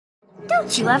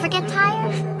Don't you ever get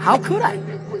tired? How could I?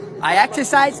 I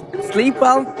exercise, sleep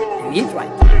well, and eat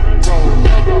right.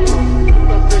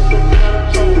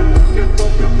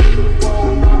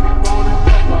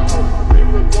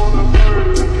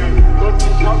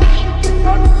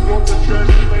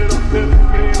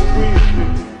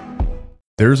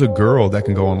 There's a girl that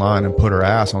can go online and put her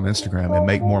ass on Instagram and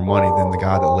make more money than the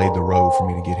guy that laid the road for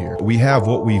me to get here. We have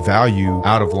what we value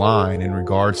out of line in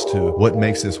regards to what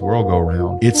makes this world go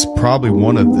round. It's probably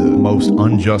one of the most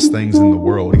unjust things in the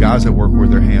world. The guys that work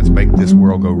with their hands make this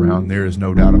world go round. There is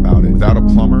no doubt about it. Without a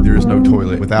plumber, there is no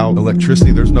toilet. Without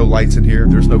electricity, there's no lights in here.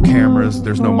 There's no cameras.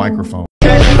 There's no microphone.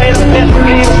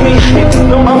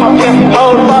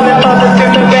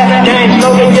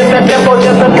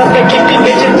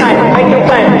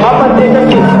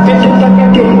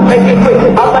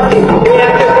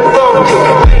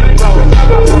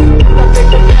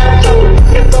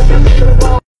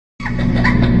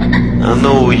 А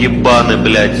ну, уебаны,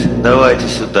 блядь, давайте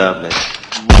сюда, блядь.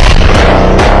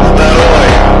 Здорово!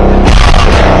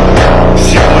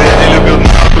 Силу я не люблю,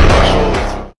 нахуй пошел.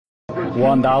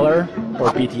 $1 or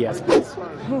BTS, please?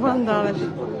 $1.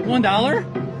 $1?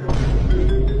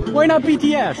 Why not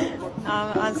BTS?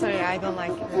 I'm sorry, I don't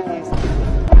like BTS.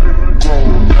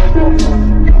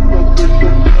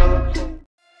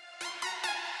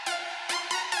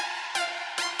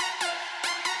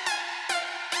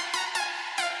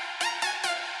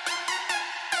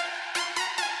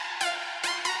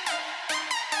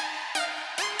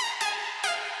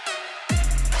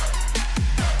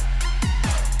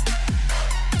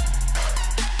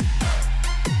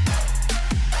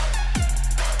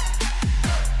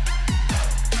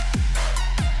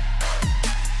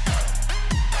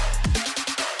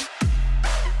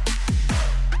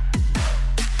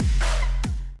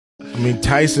 I mean,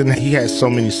 Tyson, he has so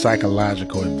many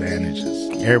psychological advantages.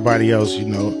 Everybody else, you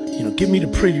know, give me the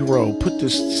pretty robe, put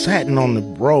this satin on the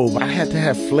robe. I had to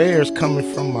have flares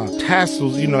coming from my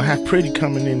tassels, you know, have pretty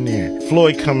coming in there.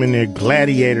 Floyd coming there,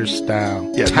 gladiator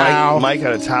style. Yeah, towel. Mike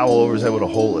had a towel over his head with a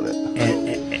hole in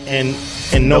it.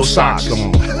 And no socks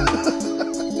on.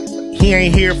 He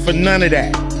ain't here for none of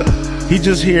that. He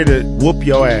just here to whoop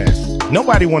your ass.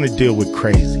 Nobody want to deal with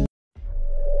crazy.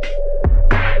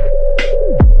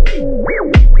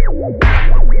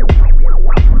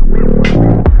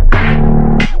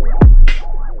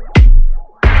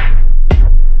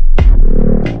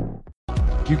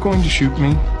 You going to shoot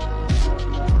me?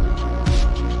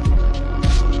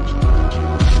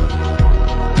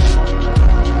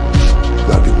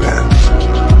 Love you, man.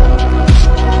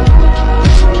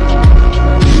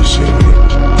 Do you see me?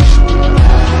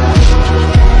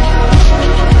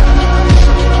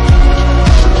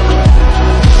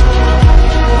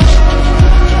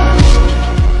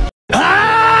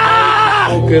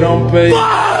 Get on base.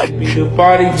 The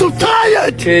body So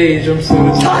tired! cage. I'm so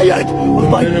Tired of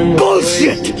my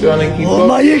bullshit! All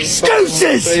my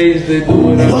excuses! They do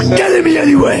what You're not getting me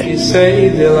anywhere! you say.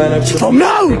 They line up From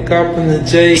now, the cop and the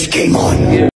J. it's game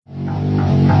on!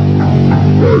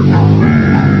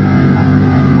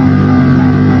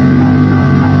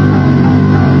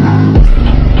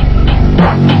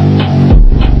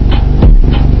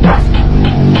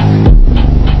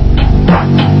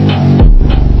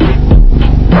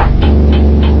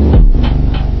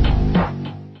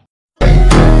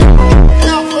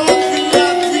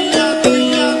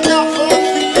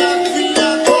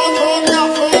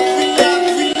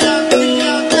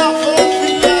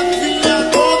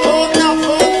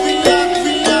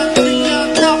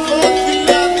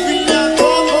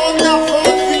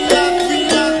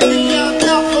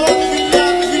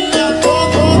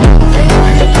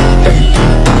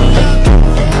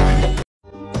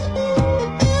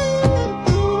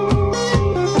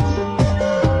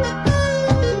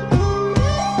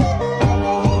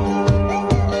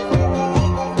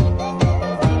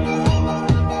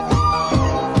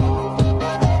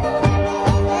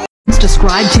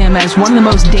 Described him as one of the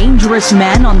most dangerous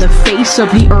men on the face of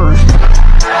the earth.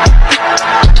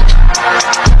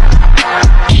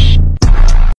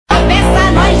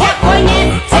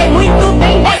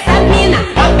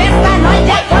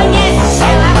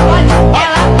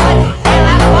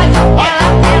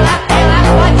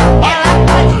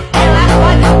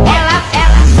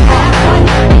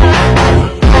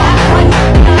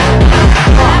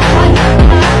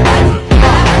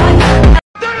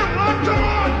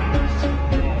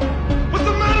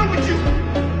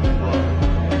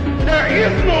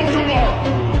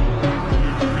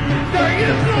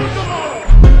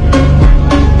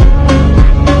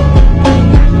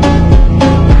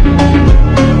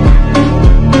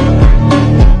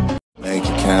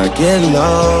 Get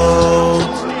low,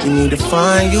 you You need to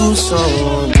find you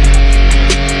someone.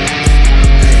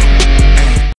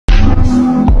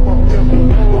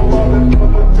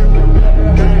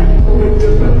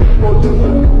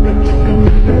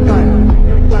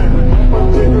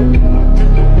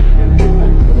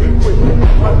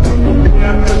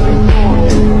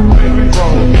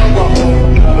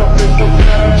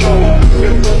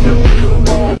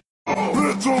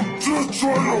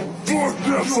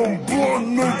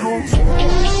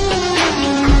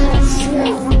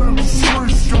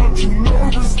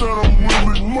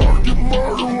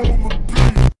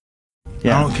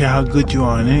 Yeah. I don't care how good you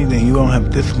are in anything, you don't have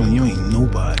discipline, you ain't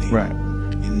nobody. Right.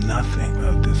 You're nothing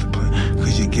without discipline.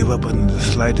 Because you give up under the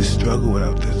slightest struggle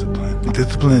without discipline.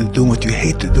 Discipline is doing what you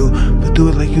hate to do, but do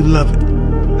it like you love it.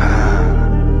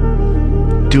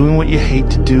 Doing what you hate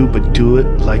to do, but do it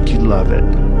like you love it.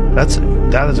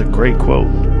 That is a great quote.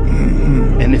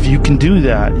 And if you can do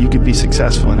that, you could be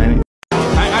successful in anything.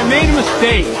 I made a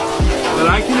mistake, but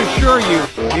I can assure you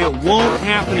it won't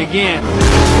happen again.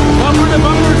 Bumper to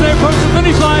bumper, they approach the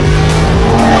finish line.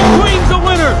 Queen's the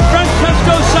winner.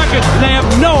 Francesco second. They have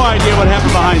no idea what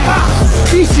happened behind them.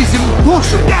 This is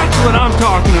impossible. That's what I'm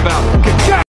talking about.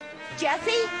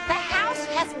 Jesse, the house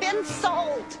has been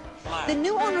sold. The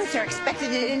new owners are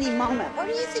expected at any moment. Where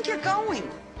do you think you're going?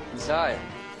 Inside.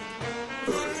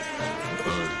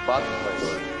 Bought the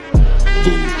place.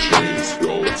 Blue chains,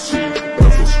 gold teeth,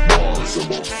 ever smiles on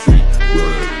my feet.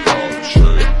 Red out,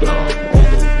 chain down, all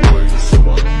the ways on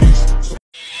my knees.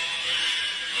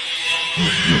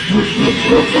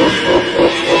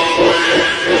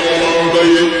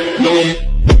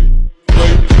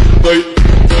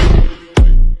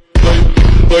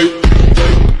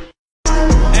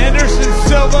 Anderson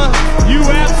Silva, you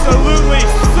absolutely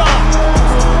suck.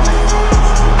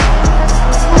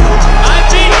 I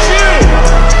beat you.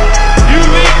 You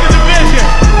lead the division.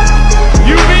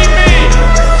 You beat me.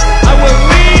 I will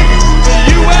leave the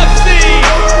UFC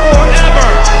forever.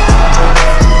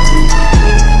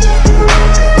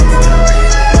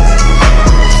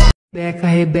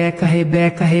 Rebecca,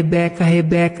 Rebecca, Rebecca,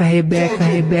 Rebecca, Rebecca,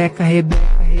 Rebecca, Rebecca,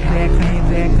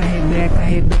 Rebecca,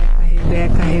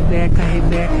 Rebecca,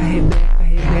 Rebecca,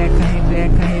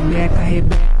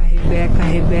 Rebecca, Rebecca,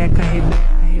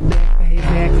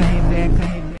 Rebecca.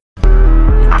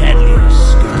 Deadliest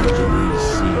scourge in the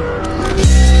sea.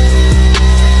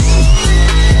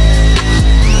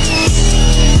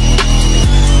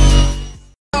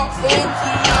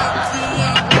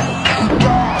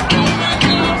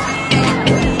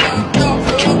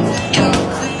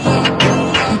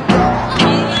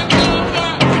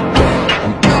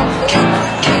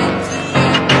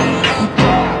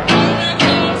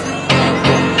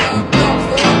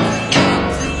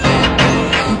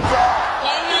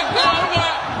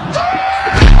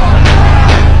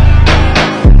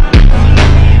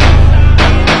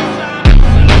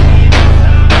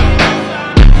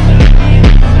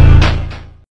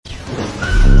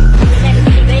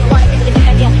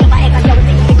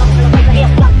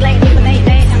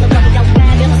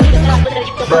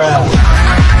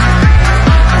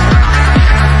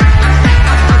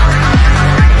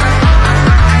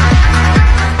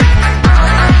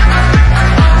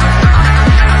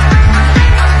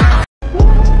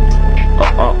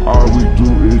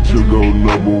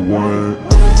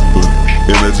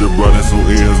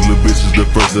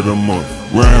 Of the month.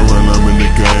 Run, I'm in the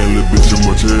game, little bitch, I'm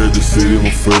much of the city, I'm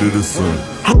afraid of the sun.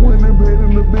 I went and paid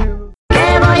in the bill.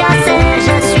 ¿Qué voy a hacer?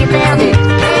 Je suis perdu.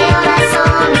 Mi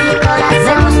corazón, mi corazón.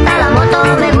 Me gusta la moto,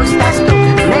 me gustas tú.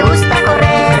 Me gusta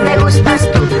correr, me gustas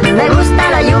tú. Me gusta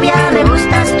la lluvia, me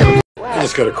gustas tú. I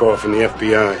just got a call from the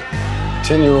FBI.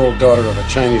 10-year-old daughter of a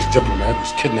Chinese diplomat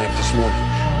was kidnapped this morning,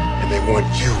 and they want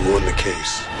you on the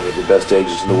case. We have the best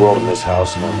agents in the world in this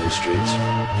house and on these streets.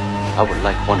 I would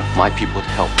like one of my people to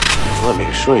help. Let me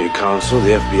assure you, Counsel,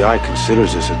 the FBI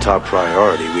considers this a top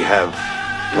priority. We have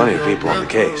plenty of people on the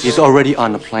case. He's already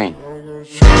on the plane.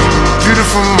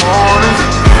 Beautiful morning,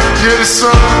 yeah, the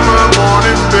sun in my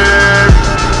morning, babe.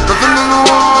 Nothing in the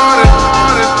water.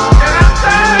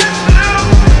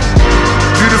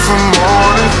 Beautiful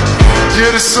morning,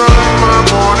 yeah, the sun in my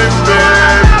morning,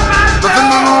 babe. Nothing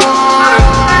in the water.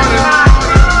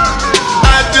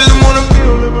 I just wanna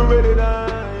feel liberated.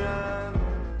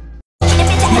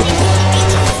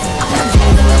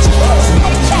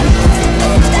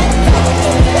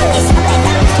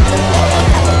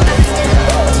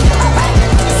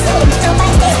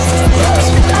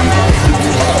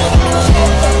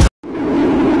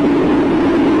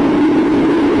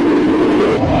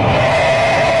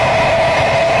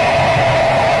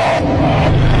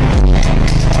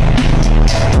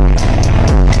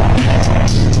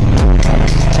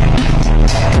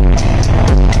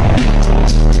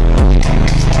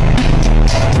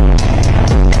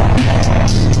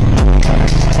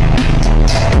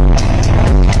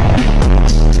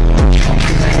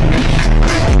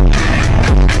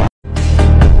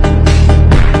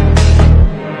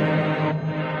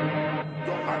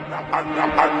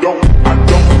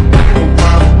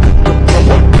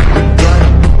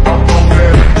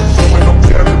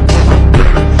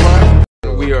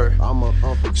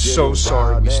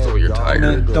 sorry we stole your tiger.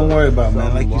 Man, don't worry about it,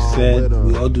 man. Like you said,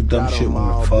 we all do dumb shit when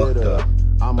we're fucked up.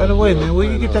 By the way, man,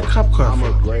 where you get that cop car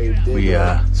from? We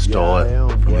stole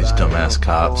it from these dumbass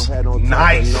cops.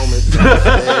 Nice.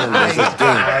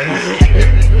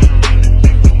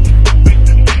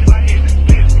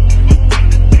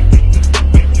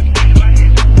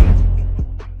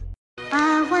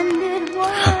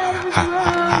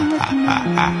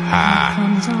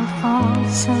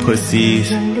 Pussies.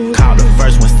 Called the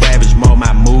first one savage, mold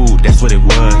my mood, that's what it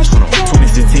was.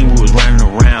 2016 we was running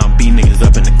around, beat niggas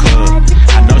up in the club.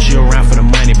 I know she around for the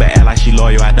money, but act like she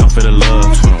loyal, I don't for the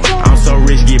love. I'm so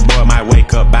rich, get bored, might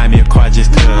wake up, buy me a car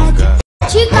just cause.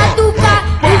 Chica tuca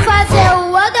e fazer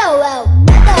o adawel.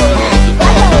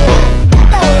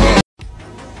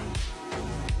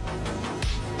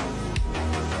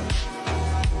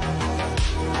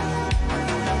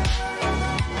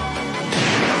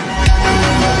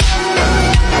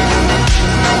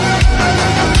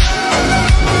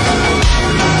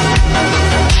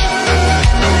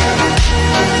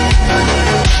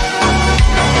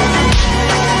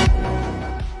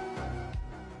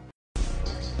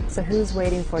 So who's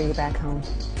waiting for you back home?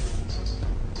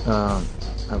 I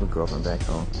have a girlfriend back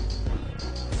home.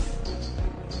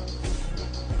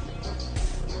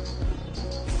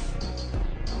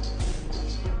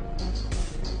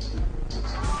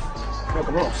 Cut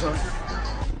them off, son.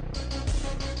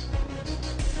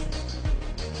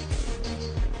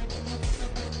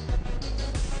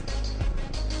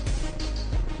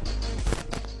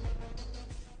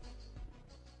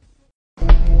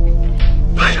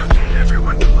 I don't need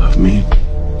everyone to love me.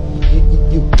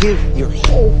 You give your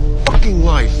whole fucking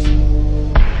life.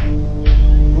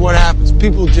 What happens?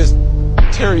 People just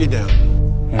tear you down.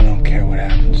 I don't care what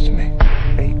happens to me.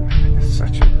 Bateman is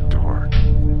such a dork.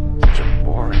 Such a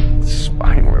boring,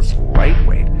 spineless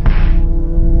lightweight.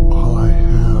 All I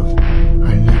have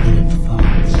are negative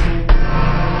thoughts.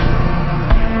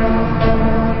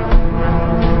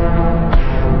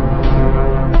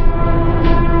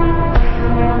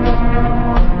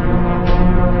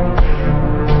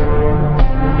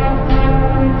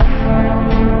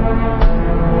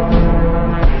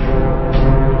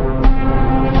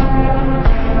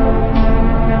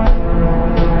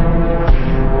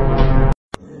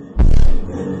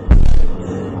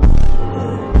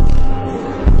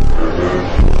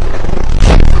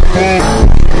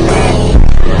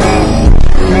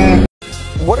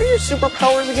 What are your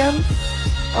superpowers again?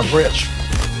 I'm rich.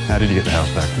 How did you get the house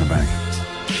back from the bank?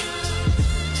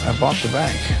 I bought the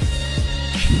bank.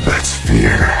 That's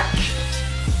fear.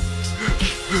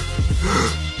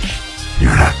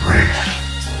 You're not brave.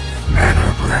 Men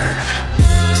are brave.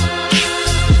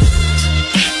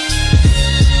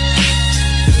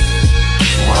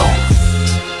 Well,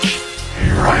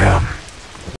 here I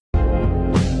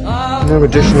am. No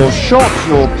additional shots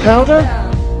or powder?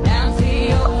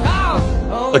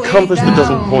 A compass that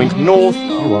doesn't point north.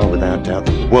 You are without doubt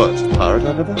the worst pirate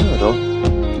I've ever heard of.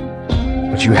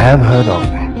 But you have heard of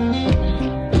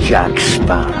Jack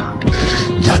Sparrow.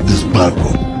 Jack the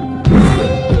Sparrow.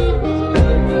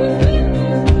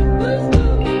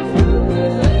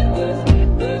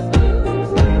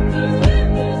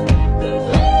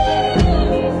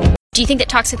 Do you think that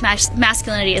toxic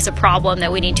masculinity is a problem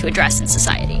that we need to address in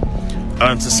society?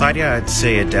 In society, I'd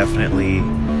say it definitely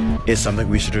is something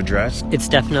we should address. It's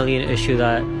definitely an issue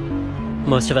that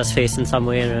most of us face in some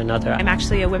way or another. I'm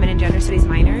actually a women and gender studies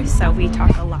minor, so we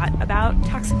talk a lot about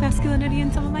toxic masculinity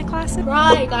in some of my classes.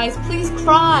 Cry, guys, please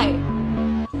cry.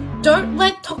 Don't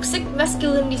let toxic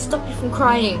masculinity stop you from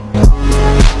crying.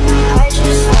 I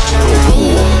just wanna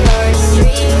be your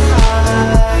sweetheart.